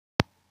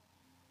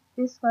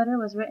This letter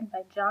was written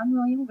by John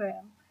William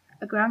Graham,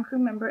 a ground crew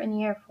member in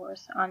the Air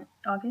Force, on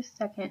August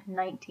 2,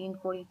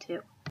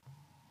 1942.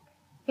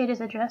 It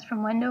is addressed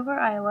from Wendover,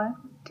 Iowa,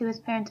 to his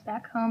parents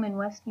back home in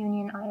West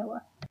Union,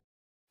 Iowa.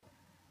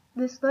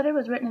 This letter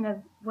was written in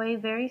a way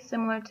very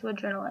similar to a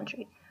journal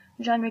entry.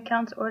 John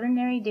recounts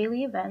ordinary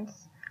daily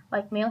events,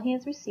 like mail he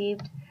has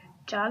received,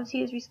 jobs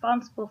he is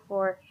responsible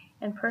for,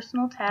 and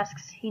personal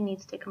tasks he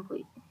needs to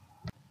complete.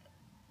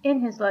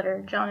 In his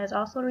letter, John is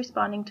also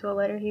responding to a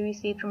letter he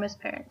received from his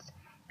parents,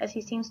 as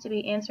he seems to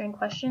be answering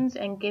questions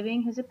and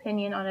giving his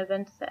opinion on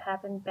events that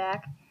happened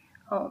back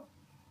home.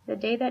 The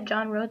day that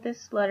John wrote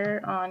this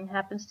letter on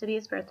happens to be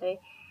his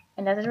birthday,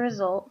 and as a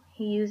result,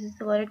 he uses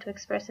the letter to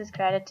express his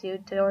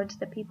gratitude towards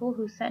the people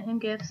who sent him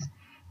gifts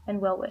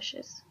and well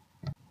wishes.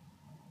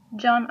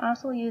 John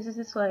also uses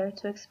this letter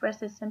to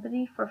express his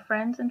sympathy for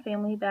friends and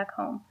family back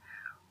home,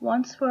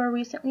 once for a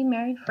recently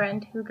married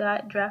friend who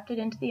got drafted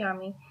into the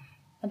Army,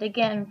 and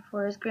again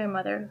for his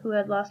grandmother who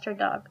had lost her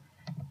dog,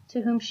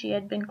 to whom she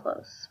had been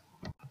close.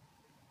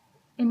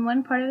 In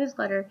one part of his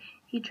letter,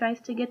 he tries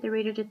to get the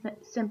reader to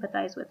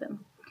sympathize with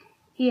him.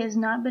 He has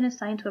not been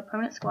assigned to a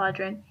permanent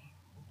squadron,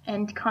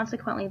 and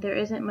consequently there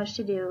isn't much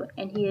to do,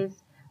 and he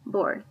is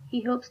bored.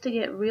 He hopes to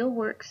get real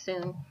work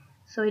soon,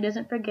 so he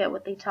doesn't forget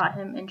what they taught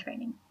him in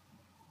training.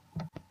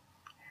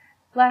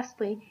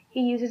 Lastly,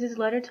 he uses his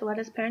letter to let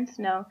his parents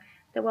know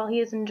that while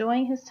he is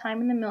enjoying his time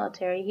in the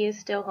military, he is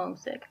still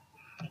homesick.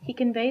 He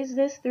conveys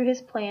this through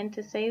his plan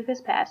to save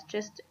his past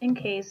just in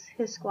case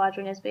his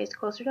squadron is based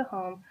closer to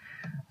home,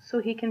 so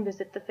he can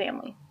visit the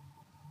family.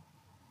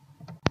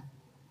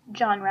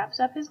 John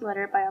wraps up his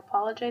letter by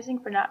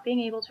apologizing for not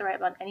being able to write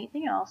about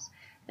anything else,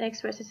 and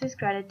expresses his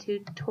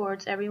gratitude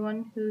towards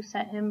everyone who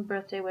sent him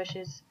birthday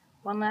wishes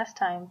one last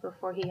time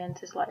before he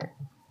ends his letter.